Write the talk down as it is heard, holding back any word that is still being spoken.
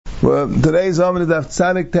Well, today's Amud is Daf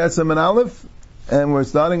Tzadik Tesam and Aleph, and we're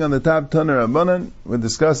starting on the top Taner Rabbanan. We're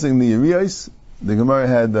discussing the Yeriyos. The Gemara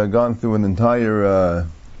had gone through an entire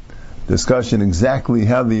discussion exactly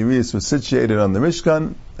how the Yeriyos was situated on the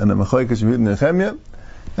Mishkan and the Machlokes Yehuda and Nehemiah,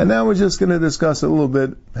 and now we're just going to discuss a little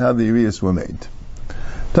bit how the Yeriyos were made.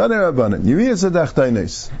 Taner Rabbanan, Yeriyos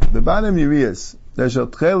Adachtainus, the bottom Yeriyos, Shel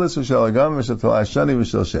Tchelis v'Shel Agam v'Shel Talashani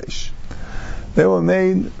v'Shel Sheish. They were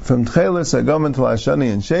made from Tchelis, Agam, and Talashani,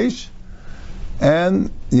 and Sheish, and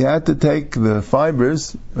you had to take the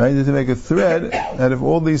fibers, right? You had to make a thread out of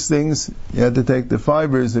all these things. You had to take the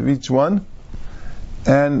fibers of each one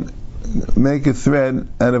and make a thread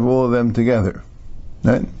out of all of them together.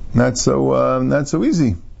 Right? Not so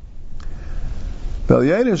easy.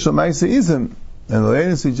 Belyanis Shamaisa Izim, and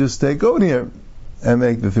Belyanis you just take out here and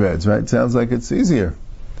make the threads. Right? Sounds like it's easier,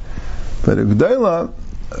 but G'dayla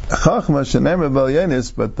Chachma shenemer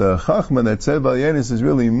balyenis, but the Chachma that said balyenis is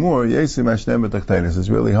really more yesim ashnemer tachtainus. It's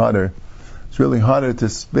really harder. It's really harder to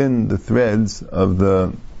spin the threads of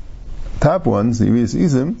the top ones, the Yeriyos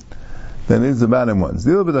Izim, than it is the bottom ones.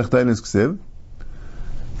 Dil b'tachtainus ksiv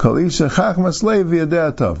kol isha chachma slave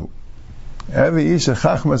v'yadeh tavu. Every isha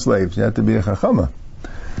chachma slave, she had to be a chachama,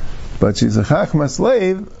 but she's a chachma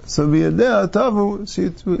slave, so v'yadeh tavu, she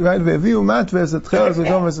right ve'viu matves at chelas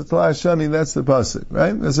agomas at talashani. That's the pasuk,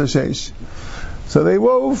 right? That's a sheish. So they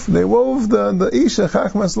wove the isha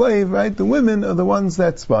chachma slave, right? The women are the ones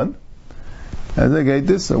that spun. As they get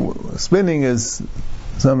this, so spinning is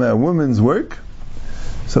somehow women's work.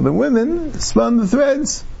 So the women spun the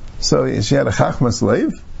threads. So she had a chachma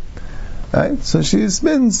slave, right? So she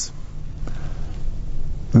spins.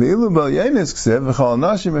 But what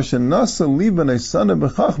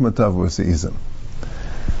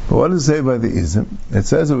does it say by the izim? It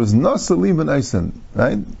says it was nasa liban eisan,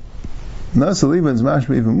 right? Nasa liban is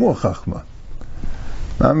mashma even more chachma.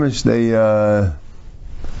 Mamish they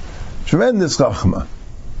tremendous chachma.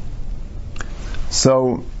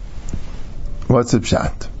 So what's the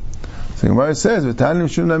pshat? So Gemara says v'tanim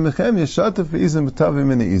shuna mechem yeshataf v'izim v'tavim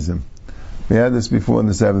in izim. We had this before in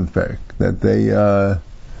the 7th parak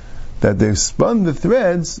that they spun the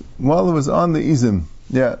threads while it was on the izim.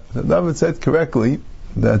 Yeah, so David said correctly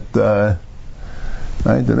that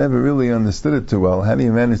right, they never really understood it too well. How do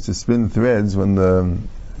you manage to spin threads when the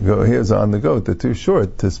hairs are on the goat? They're too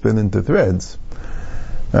short to spin into threads.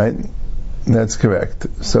 Right? That's correct.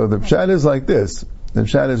 So the pshat is like this. The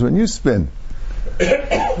pshat is when you spin,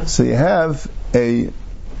 so you have a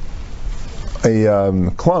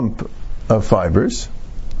clump of fibers,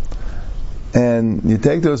 and you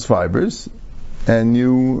take those fibers and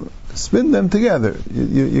you spin them together.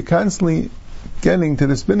 You're constantly getting to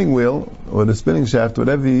the spinning wheel or the spinning shaft,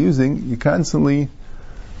 whatever you're using. You're constantly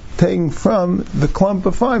taking from the clump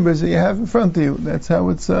of fibers that you have in front of you. That's how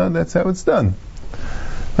it's done.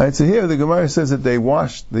 Right. So here the Gemara says that they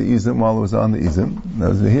washed the izim while it was on the izim.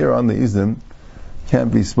 Now here on the izim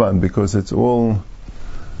can't be spun because it's all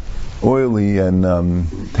oily and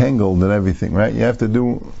tangled and everything, right? You have to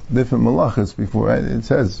do different malachas before, right? It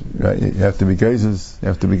says, right, you have to be geizes,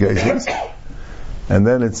 and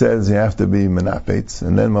then it says you have to be menapets,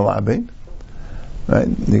 and then malabet, right?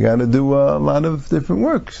 You got to do a lot of different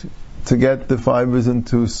work to get the fibers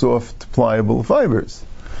into soft, pliable fibers,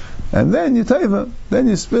 and then you taiva, then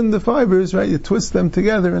you spin the fibers, right? You twist them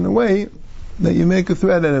together in a way that you make a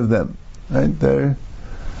thread out of them, right? There,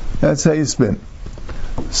 that's how you spin.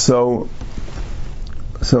 So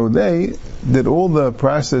they did all the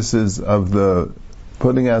processes of the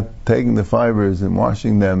taking the fibers and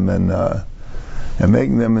washing them and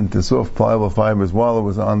making them into soft pliable fibers while it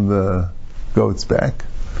was on the goat's back.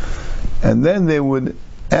 And then they would,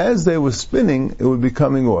 as they were spinning, it would be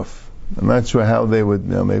coming off. I'm not sure how they would,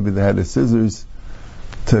 maybe they had the scissors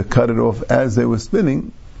to cut it off as they were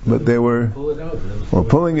spinning, but they were pulling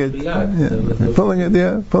it,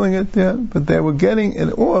 but they were getting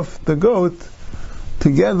it off the goat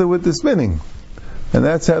together with the spinning, and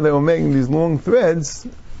that's how they were making these long threads,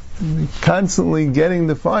 constantly getting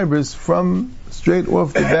the fibers from straight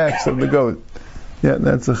off the backs of the goat. Yeah,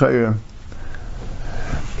 that's a chayra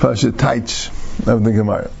pasha taich of the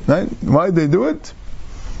Gemara. Right? Why did they do it?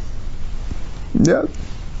 Yeah.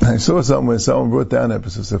 I saw somewhere someone brought down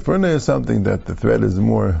episode Sefirna or something that the thread is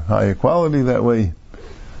more higher quality that way.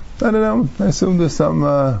 I don't know. I assume there's some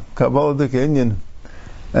Kabbalistic Indian.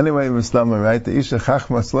 Anyway, Mustama, right? The Isha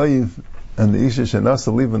Chachma slave and the Isha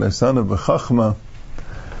Shanasa leaving her son of a Chachma.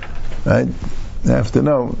 Right? You have to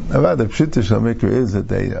know. About the Pshita Shalmikra is that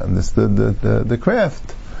they understood the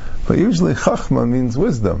craft. But usually Chachma means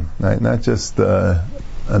wisdom, right? Not just a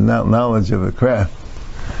knowledge of a craft.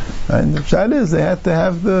 And the pshat is they had to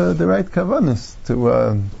have the right kavanas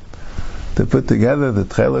to put together the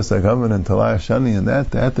Tcheles HaGavan and Talai Shani and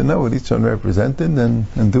that. They had to know what each one represented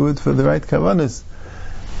and do it for the right kavanas.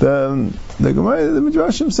 The Gemara, the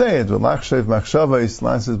Midrashim say it. V'lachshev machshavos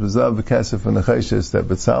lances b'zav v'kesef and necheshes, that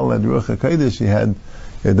B'tzal had Ruach HaKodesh, he had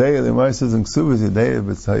Yedei L'Maises and Ksuvas, Yedei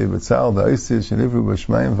B'tzal, the Oisish, and Ivru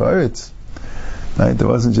B'Shmayim V'Aretz. Right? There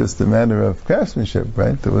wasn't just a matter of craftsmanship,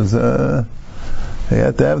 right? There was he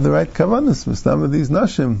had to have the right kavanas with some of these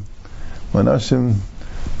nashim. When nashim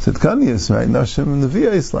tzidkanias, right? Nashim in the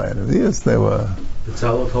Viyas line. The Viyas, they were...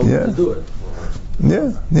 B'tzal told them to do it.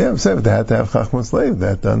 Yeah, I'm saying they had to have chachmas slave, they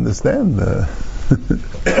had to understand.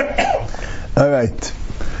 Alright.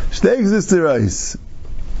 Shtei Gzis.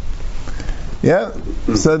 Yeah,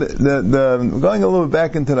 so the going a little bit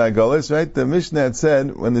back into the Agolis, right? The Mishnah had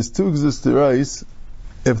said when there's two Gzis,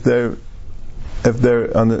 if they're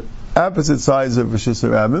on the opposite sides of Rosh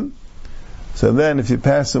Hashanah, so then if you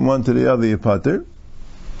pass from one to the other, you pater.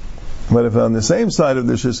 But if on the same side of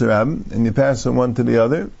the Rosh Hashanah and you pass from one to the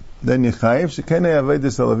other, then you chayiv shekenei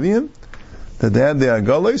avedis alavim, that they had the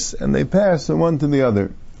Agolis and they pass from one to the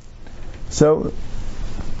other. So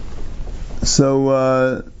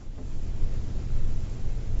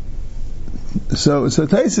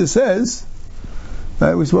Taisa says,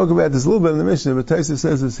 right, we spoke about this a little bit in the Mishnah, but Taisa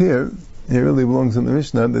says this here, it really belongs in the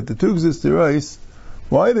Mishnah, that the two Gzis,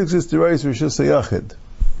 why the Gzis Rosh Hashanah?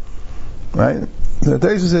 Right? So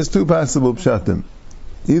Taisa says two possible pshatim.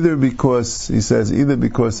 Either because it's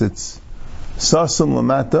Sasum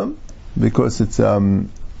Lamata, because it's, the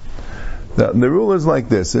rule is like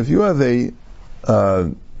this: if you have a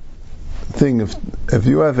if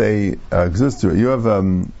you have a exister, you have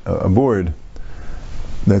a board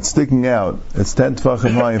that's sticking out, it's 10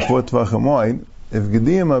 tvachim high and 4 tvachim wide. If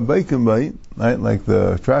gediyim are baikim by, right, like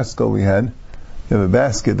the traskal we had, you have a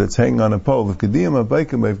basket that's hanging on a pole. If gediyim are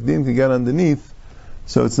baikim by, if gediyim can get underneath,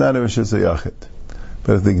 so it's not a Rosh Hashanah.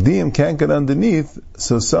 But if the gediyim can't get underneath,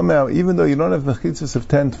 so somehow, even though you don't have mechitzas of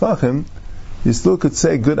 10 tvachim, you still could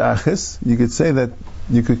say good achis. You could say that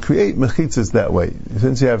you could create mechitzas that way.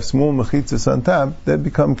 Since you have small mechitzas on top, they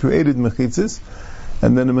become created mechitzas,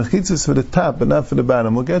 and then the mechitzas for the top, but not for the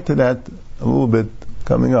bottom. We'll get to that a little bit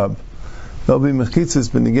coming up. There'll be mechitzas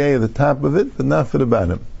b'negei at the top of it, but not for the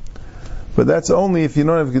bottom. But that's only if you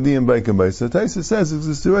don't have gediyim baikim bayis. So Taisa says,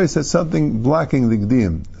 it says something blocking the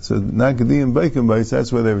gediyim. So not gediyim baikim bayis,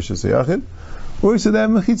 that's where they Rosh Hashanah. Or he said they have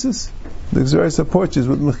mechitzas. The Gzorah porches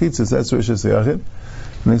with mechitzas, that's Rosh Hashanah.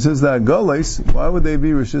 And he says that Agolis, why would they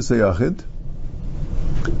be Rosh Hashanah?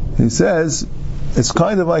 He says, it's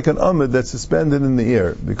kind of like an amud that's suspended in the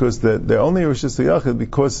air, because they're only Rosh Hashanah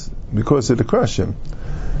because of the crushim.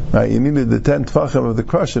 Right? You needed the 10 tfachim of the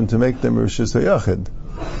crushim to make them Rosh Hashanah.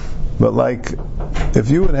 But like, if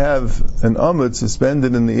you would have an amud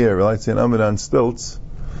suspended in the air, let's say an amud on stilts,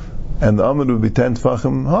 and the amud would be 10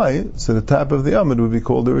 tfachim high, so the top of the amud would be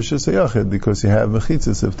called the Rosh Hashanah, because you have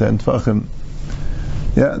mechitzas of 10 tfachim.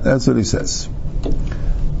 Yeah, that's what he says.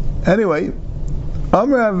 Anyway,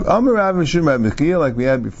 Amar Rav Mishum Rav Mechia, like we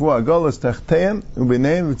had before, Agolis Tachteim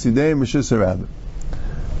Ubeneim V'tzideim Rishus Harabim.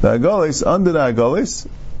 The Agolis, under the Agolis,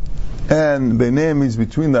 and Beneim means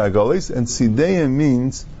between the Agolis, and Tzideim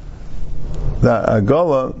means that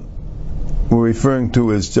Agola we're referring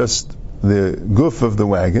to as just the goof of the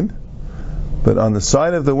wagon, but on the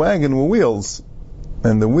side of the wagon were wheels,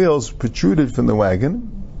 and the wheels protruded from the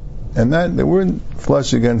wagon, and that they weren't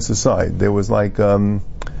flush against the side. There was like they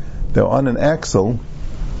were on an axle,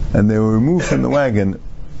 and they were removed from the wagon.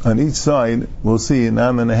 On each side, we'll see an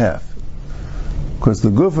am and a half, because the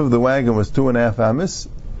goof of the wagon was 2.5 amas,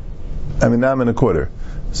 am and a quarter.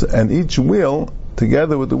 So, and each wheel,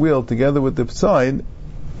 together with the side,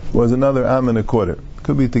 was another am and a quarter.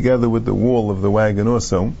 Could be together with the wall of the wagon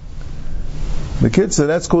also. The kid said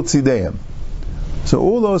that's called tzideim. So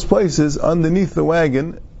all those places underneath the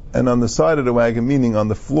wagon and on the side of the wagon, meaning on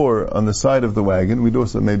the floor on the side of the wagon, we'd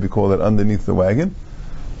also maybe call it underneath the wagon,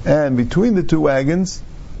 and between the two wagons,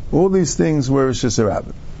 all these things were Rosh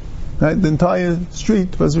Hashanah. Right? The entire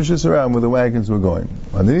street was Rosh Hashanah where the wagons were going.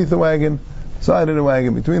 Underneath the wagon, side of the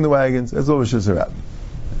wagon, between the wagons, that's all Rosh Hashanah.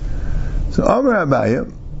 So Amar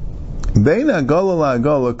Abaya, Bein Agola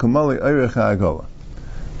la'Agola Kamali Eirech ha'Agola.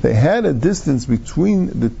 They had a distance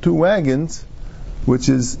between the two wagons which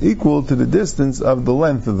is equal to the distance of the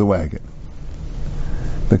length of the wagon.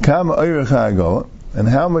 The Kama Eirech ha'Agola, and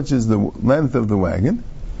how much is the length of the wagon?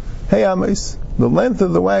 Hey Ames, the length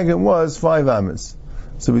of the wagon was 5 amas.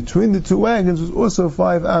 So between the two wagons was also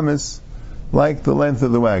 5 amas, like the length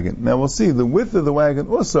of the wagon. Now we'll see, the width of the wagon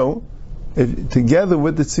also, together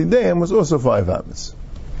with the tzideim, was also 5 amas.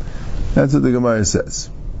 That's what the Gemara says.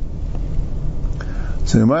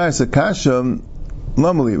 So the Gemara says, Kasha,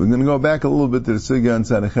 Lamali. We're going to go back a little bit to the Sugya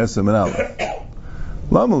inside of Chesam and Aleph.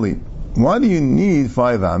 Lamali. Why do you need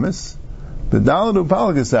 5 amis? B'daladu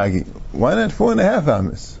palakasagi. Why not 4.5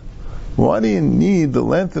 amis? Why do you need the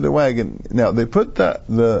length of the wagon? Now, they put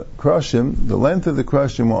the crushim, the length of the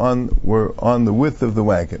crushim were on the width of the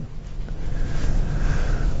wagon.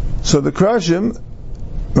 So the crushim,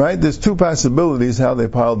 right, there's 2 possibilities how they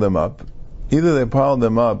piled them up. Either they piled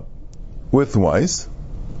them up widthwise,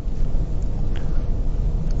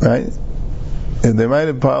 right? And they might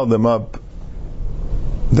have piled them up,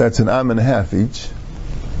 that's an am and a half each.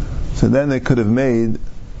 So then they could have made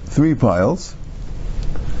 3 piles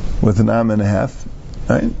with an am and a half,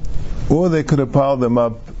 right? Or they could have piled them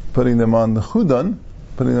up, putting them on the chudan,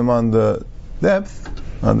 putting them on the depth,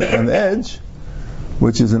 on the edge,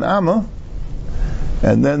 which is an amma,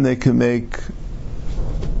 and then they can make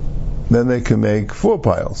 4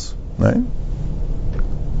 piles, right?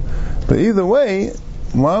 But either way,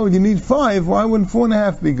 why would you need 5? Why wouldn't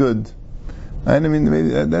 4.5 be good? And I mean,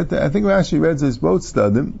 maybe I think Rashi read this both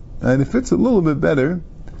studim, and it fits a little bit better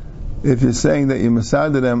if you're saying that you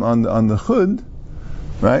masada them on the chud,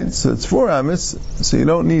 right? So it's 4 amis, so you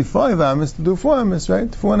don't need 5 amis to do 4 amis, right?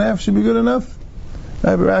 4.5 should be good enough.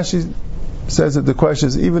 Right? But Rashi says that the question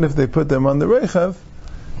is, even if they put them on the reichav,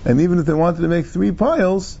 and even if they wanted to make 3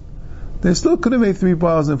 piles, they still could have made 3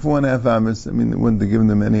 piles and 4.5 amis. I mean, it wouldn't have given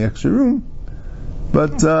them any extra room.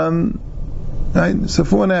 But, right? So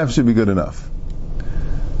 4.5 should be good enough.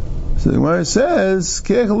 So the Gemara says,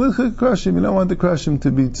 you don't want the crushim to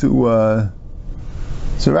be too,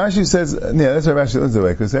 so Rashi says, yeah, that's why Rashi learns the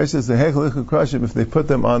way, because Rashi says the hechalicha crushim if they put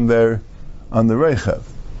them on the reichav.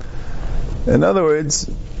 In other words,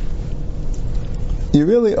 you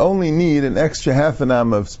really only need an extra half an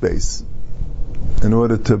am of space in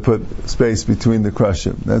order to put space between the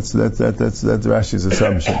crushim. That's Rashi's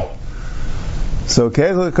assumption. So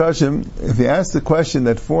hechalicha crushim, if you ask the question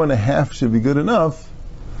that 4.5 should be good enough,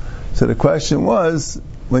 so the question was,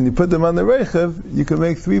 when you put them on the reichav, you can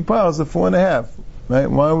make 3 piles of 4.5, right?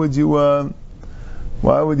 Why would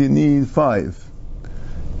you need 5?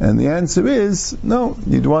 And the answer is, no,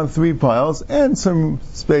 you'd want 3 piles and some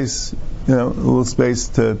space, a little space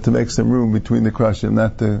to make some room between the crushim,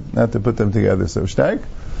 not to put them together so stark.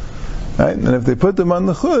 Right? And if they put them on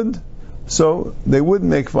the chud, so they would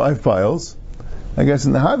make 5 piles. I guess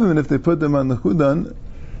in the Havim, if they put them on the chudan,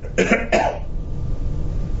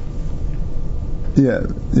 Yeah,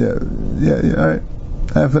 all right.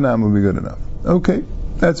 Half an am would be good enough. Okay,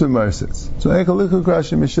 that's what Mar says. So hechalicha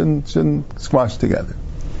krashim shouldn't squash together.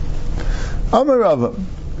 Amar Rava,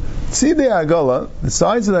 tzidei agala, the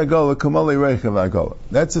sides of the agala, kamalei reichav agala.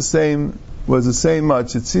 That's was the same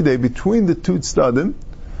much. It's tzidei between the 2 tzadim.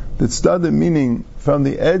 The tzadim meaning from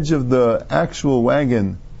the edge of the actual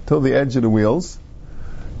wagon till the edge of the wheels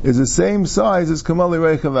is the same size as kamalei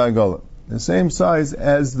reichav agala. The same size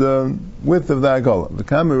as the width of the agala. The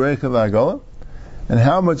kamer reichav agala. And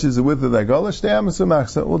how much is the width of the agala? Shtei amas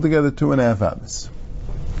u'machsa, altogether 2.5 amas.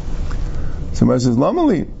 So Mar says,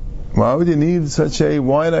 Lamali, why would you need such a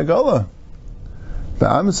wide agala?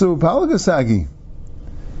 Ba'amasu palakasagi.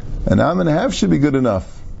 An am and a half should be good enough.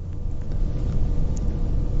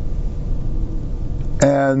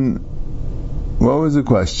 And what was the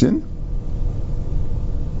question?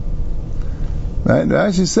 Right?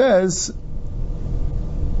 Rashi says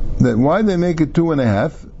that why they make it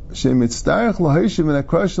 2.5,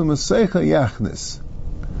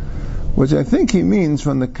 which I think he means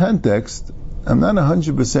from the context, I'm not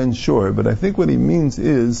 100% sure, but I think what he means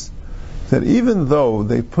is that even though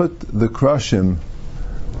they put the crushim,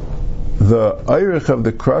 the ayrich of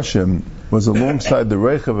the crushim was alongside the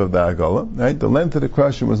reichav of the agala, right? The length of the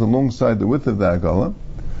crushim was alongside the width of the agala,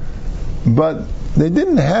 but they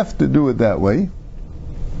didn't have to do it that way.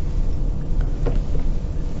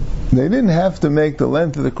 They didn't have to make the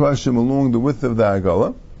length of the crushim along the width of the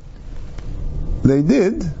agala. They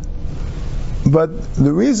did, but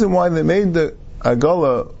the reason why they made the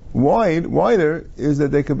agala wider is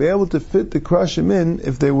that they could be able to fit the crushim in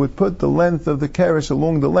if they would put the length of the kerish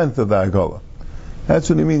along the length of the agala. That's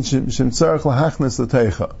what he means. They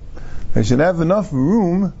should have enough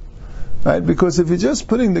room, right? Because if you're just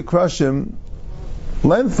putting the crushim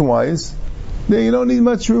lengthwise, then you don't need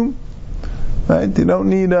much room, right? You don't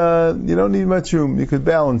need much room. You could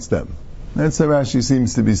balance them. That's what Rashi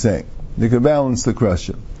seems to be saying. You could balance the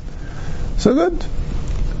crushim. So good.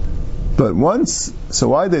 But so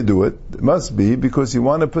why they do it? It must be because you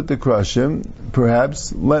want to put the crushim,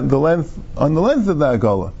 perhaps on the length of the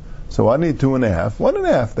agala. So I need 2.5,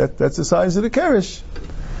 1.5. That's the size of the kerish.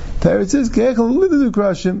 Teretz is kechel lidu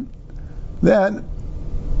krashim, that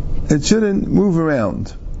it shouldn't move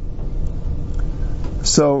around.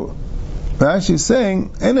 So Rashi is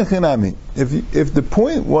saying, enechinami. If the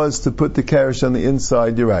point was to put the karish on the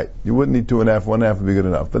inside, you're right. You wouldn't need 2.5, 1.5 would be good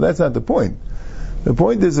enough. But that's not the point. The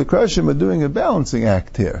point is the krashim are doing a balancing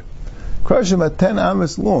act here. Krashim are 10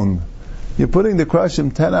 amas long. You're putting the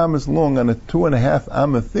krashim 10 amas long on a 2.5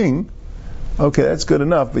 amma thing. Okay, that's good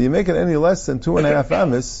enough. But you make it any less than 2.5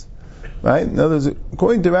 amas, right? In other words,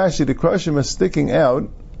 according to Rashi, the krashim are sticking out.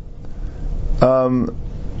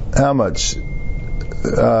 How much?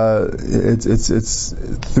 It's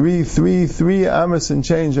three amas and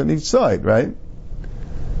change on each side, right?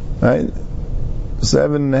 Right?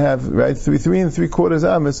 7.5, right? Three and 3/4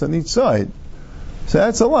 amas on each side. So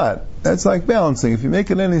that's a lot. That's like balancing. If you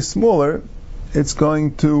make it any smaller, it's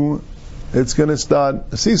going to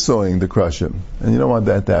start seesawing the krashim, and you don't want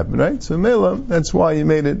that to happen, right? So Mela, that's why you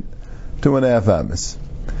made it 2.5 amas.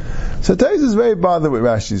 So Tais is very bothered with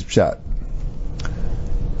Rashi's pshat.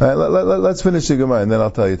 Right, let's finish the Gemara, and then I'll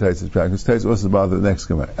tell you Tais' pshat, because Tais also bothered with the next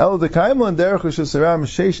Gemara. El dekayim and derech shesharam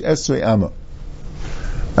sheish esrei amma.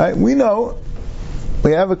 Right, we know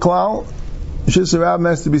we have a klal. Shesharam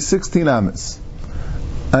has to be 16 amas.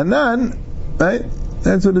 And then, right,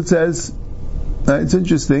 that's what it says. Right, it's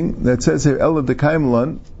interesting that it says here El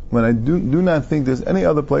dekayim, when I do not think there's any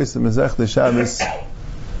other place in Masechta Shabbos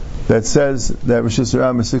that says that Rosh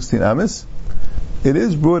Hashanah is 16 amas. It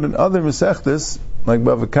is brought in other Masechtas, like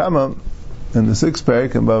Bava Kama in the 6th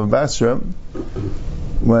parak and Bava Basra,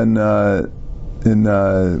 when in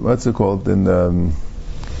what's it called, in the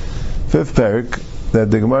 5th parak, that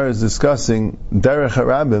the Gemara is discussing Derech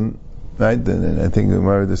HaRabim, right? And I think the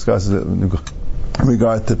Gemara discusses it in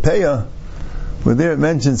regard to Peah, where there it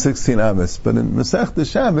mentions 16 amas. But in Masechta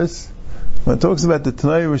Shabbos, when it talks about the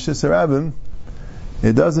Tanai Rosh Hashanah,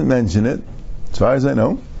 it doesn't mention it, as far as I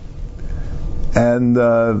know. And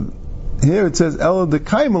here it says El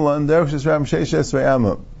dekayim derech shesharam sheish esrei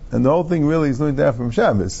amma, and the whole thing really is learned down from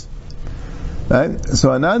Shabbos, right? So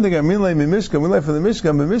anandiga minlei mimishkan, we learn from the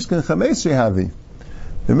Mishkan, the Mishkan chamesri havi.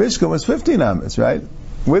 The Mishkan was 15 amas, right?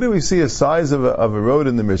 Where do we see a size of a road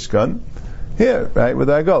in the Mishkan? Here, right, with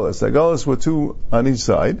the Agalos. The Agalos were 2 on each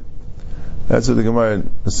side. That's what the Gemara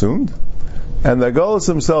assumed. And the Agalos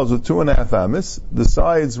themselves were 2.5 amas. The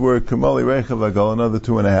sides were Kamali Rechav Agol, another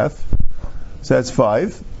 2.5. So that's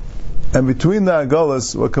 5. And between the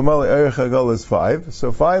Agalos, were Kamali Erech Agol is 5.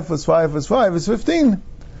 So 5 plus 5 plus 5 is 15.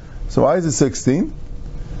 So why is it 16?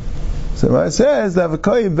 So it says that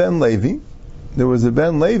Avakoy ben Levi, there was a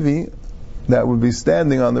Ben Levi that would be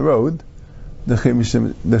standing on the road. When the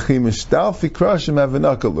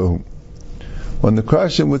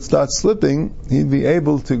krashim would start slipping, he'd be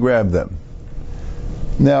able to grab them.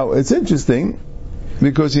 Now, it's interesting,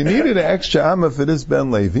 because he needed an extra amma for this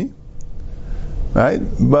Ben Levi, right?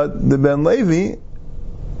 But the Ben Levi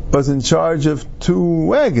was in charge of 2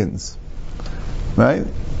 wagons, right?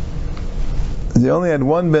 He only had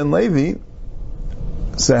 1 Ben Levi,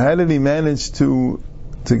 so how did he manage to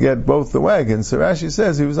get both the wagons? So Rashi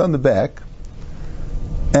says he was on the back,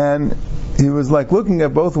 and he was like looking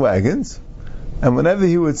at both wagons, and whenever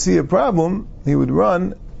he would see a problem, he would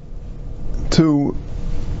run to,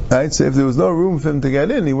 right? So if there was no room for him to get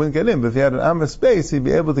in, he wouldn't get in. But if he had an amma space, he'd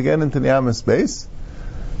be able to get into the amma space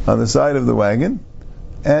on the side of the wagon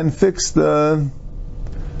and fix the...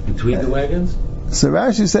 Between the wagons? So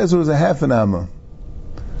Rashi says it was a half an amma.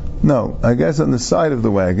 No, I guess on the side of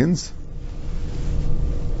the wagons.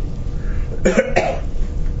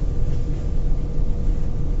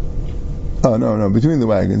 Oh, no, between the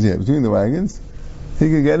wagons, between the wagons. He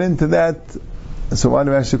could get into that. So why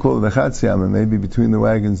do I actually call it a chatzi amma? Maybe between the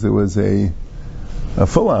wagons there was a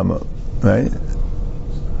full amma, right?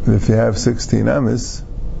 If you have 16 ammas.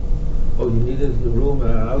 Oh, you needed the room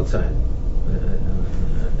outside.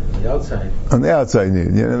 The outside. On the outside,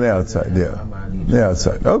 on the outside, the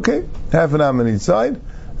outside. Okay, half an amma on each side,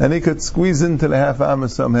 and he could squeeze into the half amma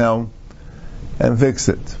somehow and fix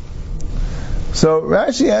it. So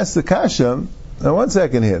Rashi asks the kasha. Now, 1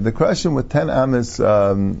 second here. The krashim with 10 amas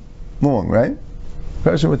long, right?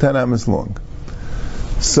 Krashim with 10 amas long.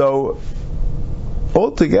 So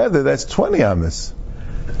altogether, that's 20 amas.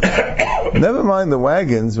 Never mind the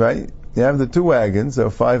wagons, right? You have the 2 wagons, so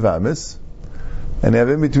 5 amas, and you have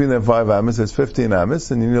in between them 5 amas. That's 15 amas,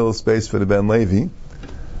 and you need a little space for the Ben Levi.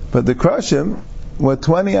 But the krashim were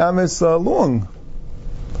 20 amas long,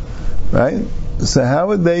 right? So how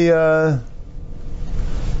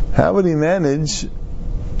would he manage,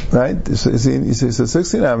 right? So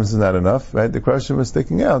 16 amas is not enough, right? The krashim is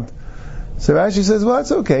sticking out. So Rashi says, well,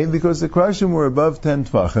 that's okay, because the Krashim were above 10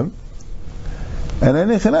 Tvachim, and then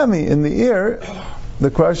in the air, the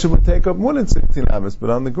Krashim would take up more than 16 Amis, but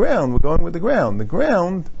on the ground, we're going with the ground. The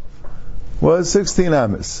ground was 16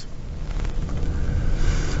 Amis.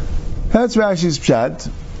 That's Rashi's Pshat.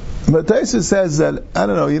 But Taisa says that, I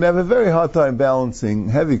don't know, you'd have a very hard time balancing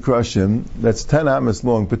heavy Krashim that's 10 Amis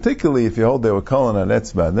long, particularly if you hold they were Kolan on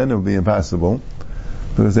Etzbah, then it would be impossible,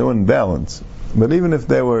 because they wouldn't balance. But even if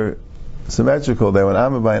they were symmetrical, they were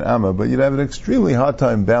Amma by an Amma, but you'd have an extremely hard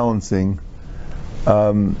time balancing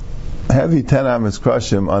heavy 10 Amis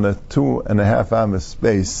Krashim on a 2.5 Amis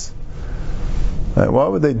space. Why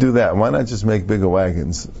would they do that? Why not just make bigger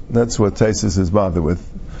wagons? That's what Taisus is bothered with.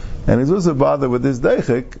 And he's also bothered with this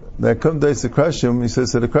Deichik, that come Deis Krashim, he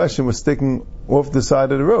says that the Krashim was sticking off the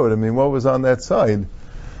side of the road. I mean, what was on that side?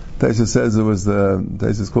 Taisus says it was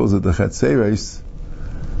Taisus calls it the Chetzeres,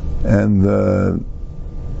 and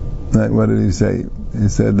what did he say? He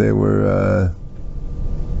said they were,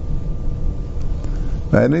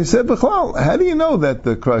 and he said, B'chlal, how do you know that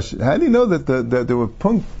that there were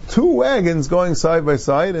two wagons going side by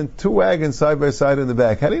side and two wagons side by side in the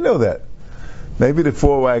back? How do you know that? Maybe the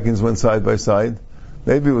 4 wagons went side by side.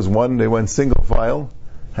 Maybe it was one, they went single file.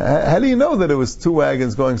 How do you know that it was 2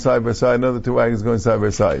 wagons going side by side, another 2 wagons going side by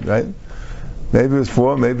side, right? Maybe it was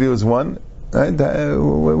 4, maybe it was 1. Right?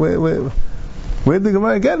 Where'd the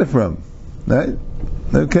Gemara get it from? Right?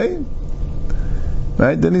 Okay?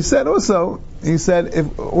 Right? Then he said also, if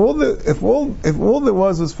all there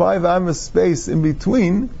was 5 Amas space in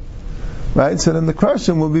between, right? So then the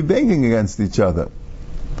Krashim would be banging against each other.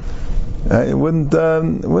 It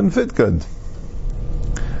wouldn't fit good.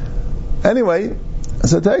 Anyway,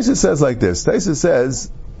 so Taisa says like this. Taisa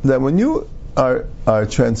says that when you are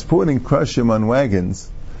transporting Krashim on wagons,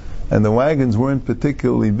 and the wagons weren't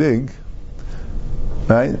particularly big,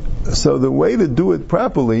 right? So the way to do it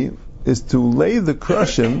properly is to lay the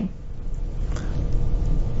Krashim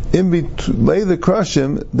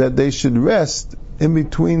that they should rest in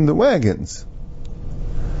between the wagons.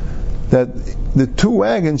 That the 2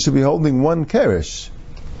 wagons should be holding 1 keresh,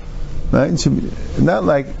 right? It should be, not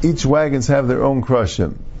like each wagons have their own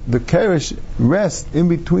Krashim. The keresh rest in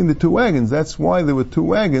between the 2 wagons. That's why there were 2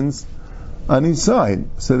 wagons on each side,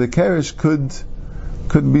 so the keresh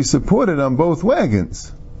could be supported on both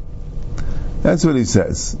wagons. That's what he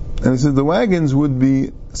says. And he says the wagons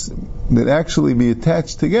they'd actually be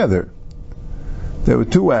attached together. There were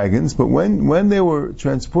 2 wagons, but when they were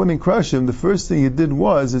transporting Krashim, the first thing you did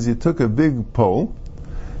was you took a big pole,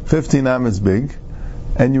 15 amas big,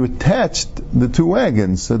 and you attached the 2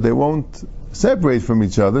 wagons so they won't separate from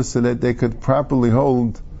each other, so that they could properly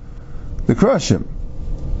hold the Krashim.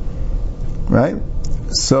 Right?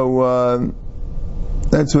 So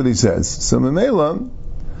that's what he says. So Memela,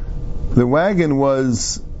 the wagon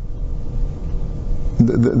was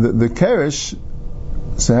the keresh.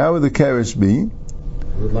 So how would the keresh be?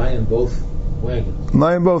 Would lie in both wagons.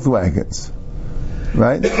 Lie in both wagons,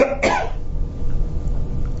 right?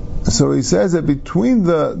 So he says that between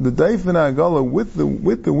the Daif and Agala with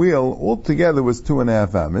the wheel altogether was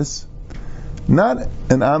 2.5 amas, not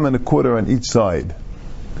an am and a quarter on each side,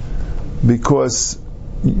 because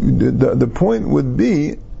the point would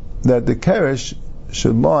be that the keresh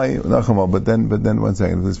should lie. But then 1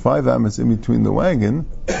 second. If there's 5 amas in between the wagon,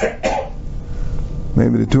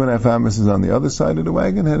 maybe the 2.5 amas is on the other side of the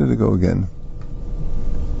wagon. How did it go again?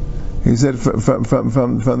 He said from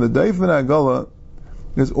the Daif and Agala,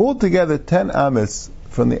 there's altogether 10 amas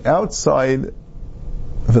from the outside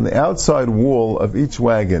wall of each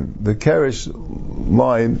wagon. The keresh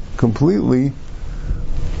line completely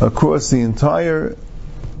across the entire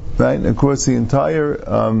wagon,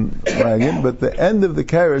 but the end of the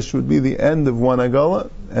keresh would be the end of one agala,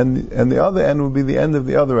 and the other end would be the end of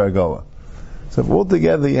the other agala. So if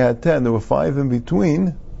altogether you had 10, there were 5 in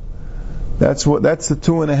between. That's the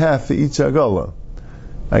 2.5 for each agala.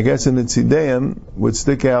 I guess in the tzideim would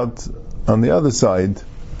stick out on the other side.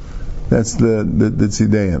 That's the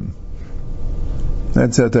tzideim.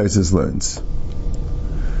 That's how Taisus learns.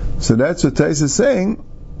 So that's what Taisus is saying.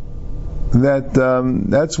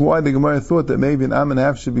 That's why the Gemara thought that maybe an am and a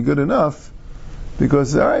half should be good enough,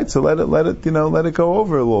 because all right, so let it go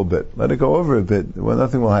over a little bit, let it go over a bit. Well,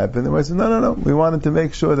 nothing will happen. The Gemara said, no. We wanted to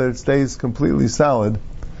make sure that it stays completely solid.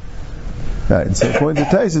 Right. So according to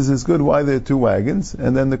Taisus, it's good why there are 2 wagons,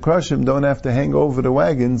 and then the Krashim don't have to hang over the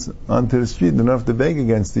wagons onto the street. They don't have to bang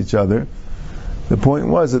against each other. The point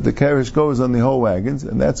was that the keresh goes on the whole wagons,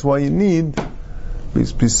 and that's why you need.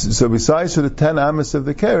 So besides for the 10 amas of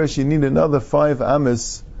the keresh, you need another 5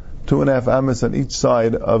 amas, 2.5 amas on each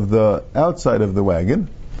side of the outside of the wagon.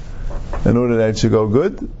 in order that it should go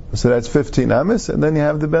good. So that's 15 amas, and then you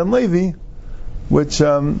have the Ben Levi, which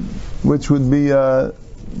would be the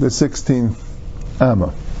 16th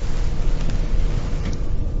amma.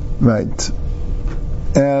 Right.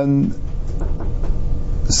 And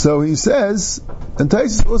so he says, and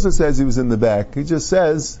Taisus also says he was in the back. He just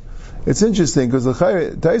says, it's interesting because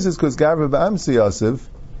Taisus goes Gavra ba'amsi Yosef,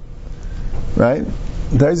 right?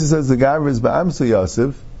 Taisus says the Gavra is ba'amsi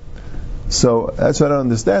Yosef. So that's what I don't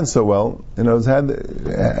understand so well. You know,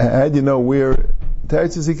 had you know where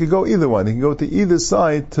Taisus, he could go either one. He can go to either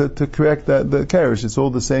side to correct the Kerish. It's all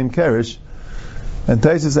the same Kerish. And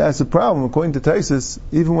Taisus has a problem. According to Taisus,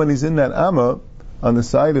 even when he's in that Amma on the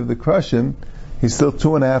side of the Krushim, he's still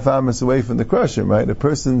 2.5 amas away from the Krushim, right? A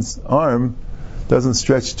person's arm doesn't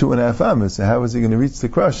stretch 2.5 amas. So how is he going to reach the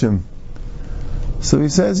Krushim? So he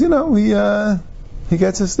says, you know, he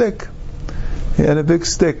gets a stick. He had a big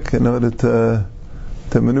stick in order to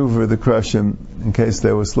maneuver the Krushim in case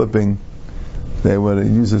they were slipping. They would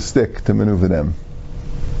use a stick to maneuver them.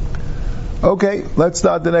 Okay, let's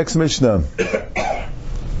start the next Mishnah.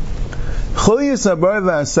 Chulyas habar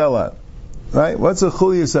v'asela. Right? What's a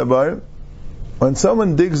chulyas habar? When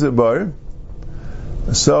someone digs a bar,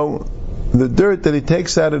 so the dirt that he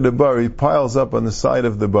takes out of the bar, he piles up on the side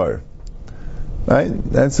of the bar. Right?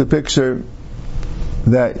 That's a picture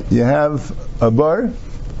that you have a bar,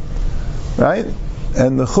 right?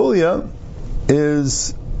 And the chulya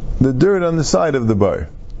is the dirt on the side of the bar.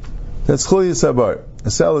 That's chulyas habar. A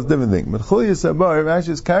cell is a different thing. But chulyas habar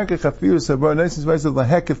actually is karka chafirus habar, nice and spicy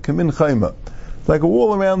lahek of kamin chayma. It's like a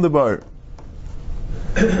wall around the bar.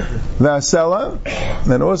 Vasela,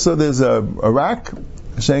 and also there's a rack,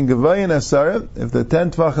 Shen Gavayin Asara, if they're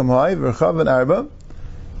 10 tvachim high, Verchav and Arba,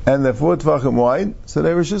 and they're 4 tvachim wide, so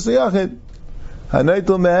they're Rishus Yachid.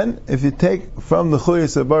 Hanaitul man, if you take from the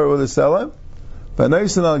Chulyas Habar or the Sela,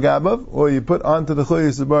 Vanaisan al Gabav, or you put onto the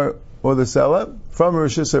Chulyas Habar or the Sela, from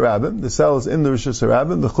Rishus Harabim, the Sela is in the Rishus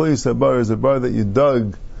Harabim, the Chulyas Habar is a bar that you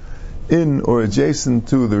dug in or adjacent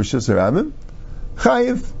to the Rishus Harabim,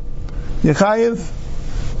 Chayiv, Yechayiv,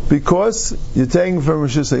 because you're taking from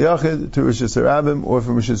Rishus HaYachid to Rishus HaRabim, or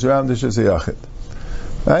from Rishus HaRabim to Rishus HaYachid.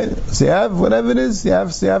 Right? So you have, whatever it is, you have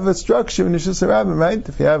a structure in Rishus HaRabim, right?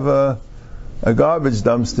 If you have a garbage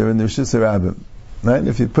dumpster in the Rishus HaRabim, right?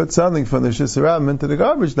 If you put something from the Rishus HaRabim into the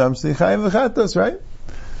garbage dumpster, you chayiv v'chatos, right?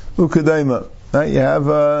 Ukadayma. Right? You have,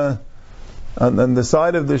 on the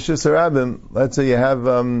side of the Rishus HaRabim, let's say you have,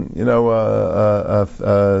 a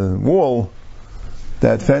wall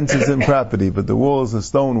that fences in property, but the wall is a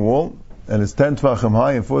stone wall, and it's 10 tvachim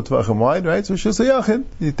high and 4 tvachim wide, right? So Rishus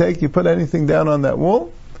HaYachid, you put anything down on that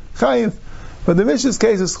wall, chayiv. But the Mishnah's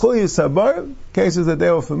case is chulyas habar, cases that they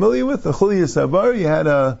were familiar with. The chulyas habar, you had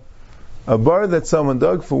a bar that someone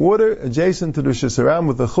dug for water, adjacent to the Rishus HaRabim,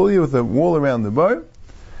 with a chulya, with a wall around the bar,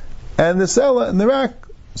 and the sela and the rack.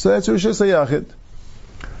 So that's Rishus HaYachid.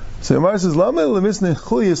 So Yomar says, Lama lemisnei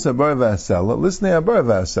chulyas habar v'asela, lisnei habar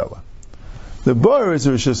v'asela. The bar is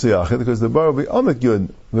a Rishus HaYachid because the bar will be Omek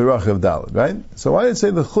Yud v'Rachav Daled, right? So why did it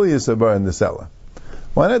say the chulyas habar in the sela?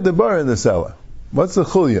 Why not the bar in the sela? What's the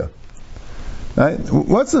chulya? Right?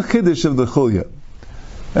 What's the chiddush of the chulya?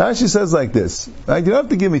 It actually says like this. Right? You don't have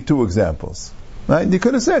to give me 2 examples. Right? You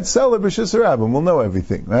could have said sela b'Rishus HaRabim. We'll know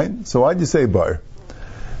everything, right? So why'd you say bar?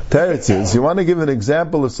 Teretz is, you want to give an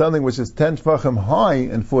example of something which is 10 tvachim high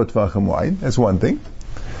and 4 tvachim wide. That's one thing.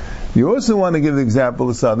 You also want to give an example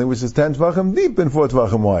of something which is 10 tvachim deep and 4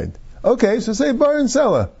 tvachim wide. Okay, so say bar and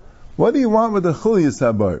sela. What do you want with the chulyas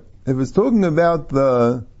habar? If it's talking about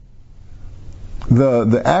the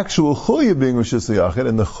actual chulya being Rishus HaYachid,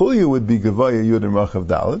 and the chulya would be Gevaya Yud and Rachav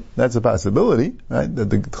Daled, that's a possibility, right? That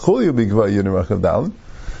the chulya would be Gevaya Yud and Rachav Daled.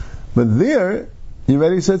 But there, you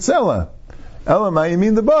already said sela. Elamai, you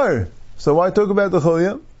mean the bar. So why talk about the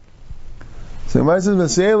chulya? So Gemara says,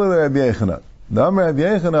 V'se'el Rabbi Yechanan. The Amar Rabbi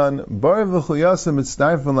Yechanan, bar v'chulyasa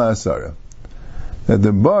mitzdarfen la'asara. That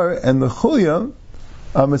the bar and the chulya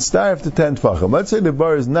are mitzdarf to 10 tfachim. Let's say the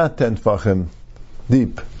bar is not 10 tfachim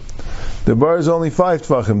deep. The bar is only 5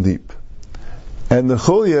 tvachim deep. And the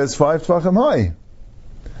chulya is 5 tvachim high.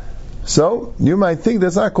 So, you might think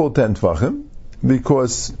that's not called 10 tvachim,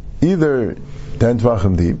 because either 10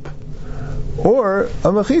 tvachim deep, or a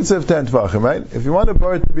mechitza of 10 tvachim, right? If you want a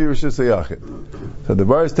bar to be Rishus HaYachid, so the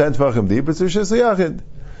bar is 10 tvachim deep, it's Rishus HaYachid.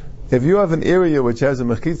 If you have an area which has a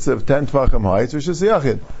mechitza of 10 tvachim high, it's Rishus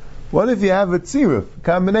HaYachid. What if you have a tziruf,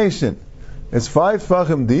 combination? It's 5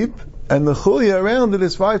 tvachim deep, and the chulya around it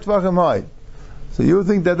is 5 tvachim high. So you would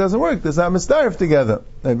think that doesn't work. There's not mistarif together.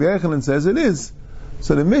 Rabbi Yechanan says it is.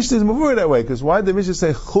 So the Mishnah is moving that way, because why did the Mishnah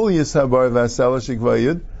say chulyas habar v'asela shikva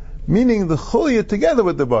yud? Meaning the chulya together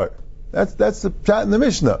with the bar. That's the pshat in the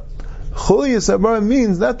Mishnah. Chuliyas habar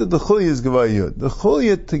means not that the chuliyah is Gevay Yud. The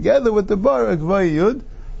chuliyah together with the bar are Gevay Yud,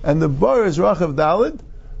 and the bar is Rachav Dalid.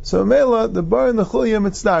 So Mela, the bar and the chuliyah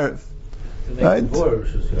mitzdarif. Right?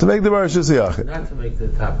 To make the bar Rishus Yachid. Not to make the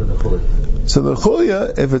top of the chuliyah. So the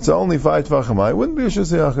chuliyah, if it's only 5 tvachim high, wouldn't be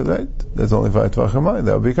Rishus Yachid, right? That's only 5 tvachim high.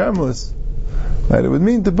 That would be karmelis. Right? It would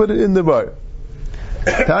mean to put it in the bar.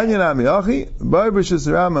 Tanya Nami Achi, bar Rishus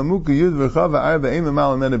Rabim Amuka Yud V'Chav Arba Eim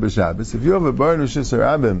Amal Mena B'Shabbos. If you have a bar Rishus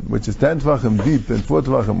Rabim, which is 10 tvachim deep and 4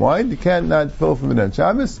 tvachim wide, you can't not fill from it on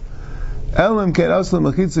Shabbos. Elam Ken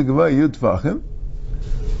Aslam Mechitza Gevay Yud tvachim.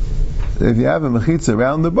 If you have a mechitza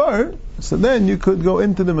around the bar, so then you could go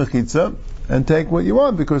into the mechitza and take what you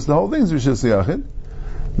want, because the whole thing is Rishus Yachid.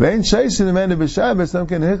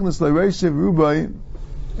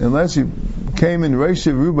 Unless you came in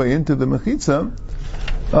Reishiv Rubai into the mechitza,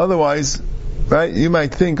 otherwise, right, you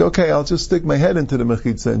might think, okay, I'll just stick my head into the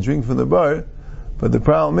mechitza and drink from the bar, but the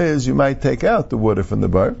problem is, you might take out the water from the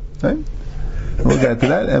bar, right? We'll get to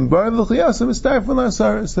that. And bar v'chiyasim is tarfun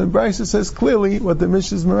l'asar. So the Brisa says clearly what the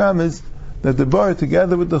Mishnah's maram is, that the bar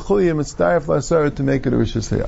together with the chuliyah is tarf l'asar to make it a rishus hayach.